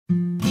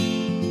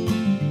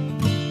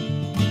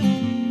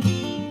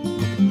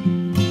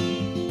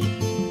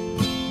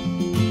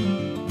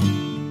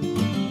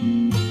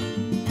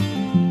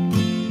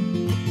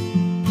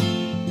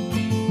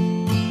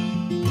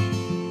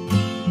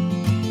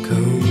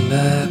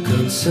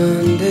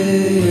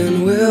Sunday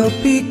and we'll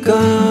be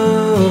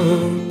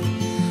gone.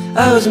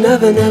 I was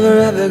never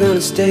ever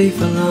gonna stay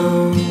for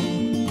long.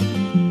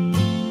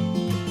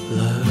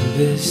 Love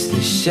is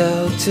the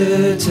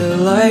shelter to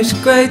life's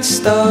great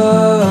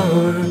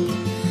storm,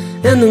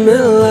 in the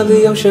middle of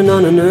the ocean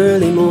on an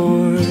early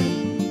morn.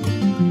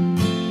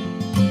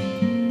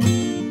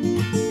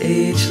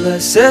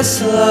 Ageless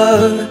is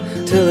love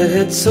till it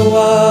hits a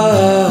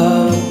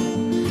wall.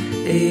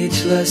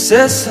 Ageless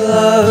is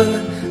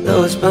love,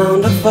 though it's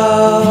bound to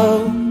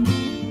fall.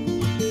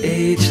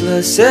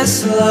 Ageless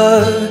is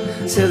love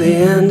till the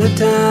end of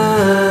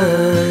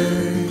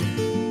time.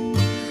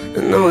 I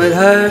know it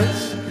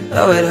hurts,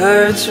 oh it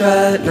hurts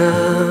right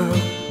now.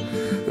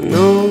 I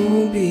know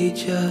we'll be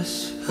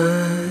just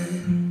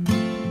fine.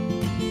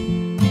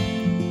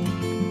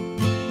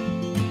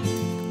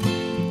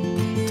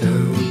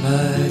 Down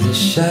by the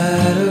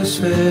shadows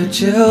where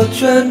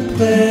children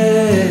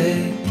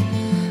play,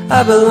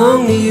 I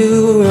belong to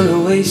you, run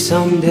away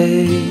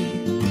someday.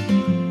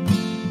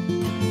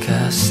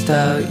 Cast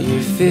out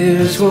your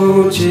fears,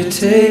 won't you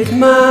take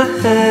my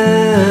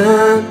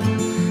hand?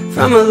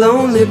 From a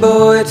lonely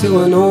boy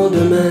to an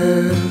older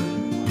man.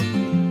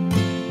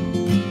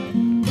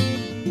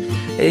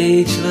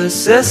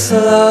 Ageless is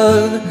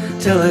love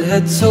till it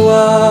hits a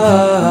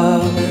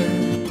wall.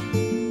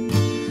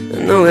 I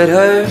know it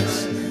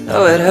hurts,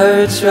 oh it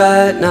hurts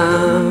right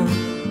now.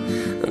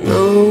 I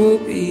know we'll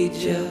be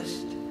just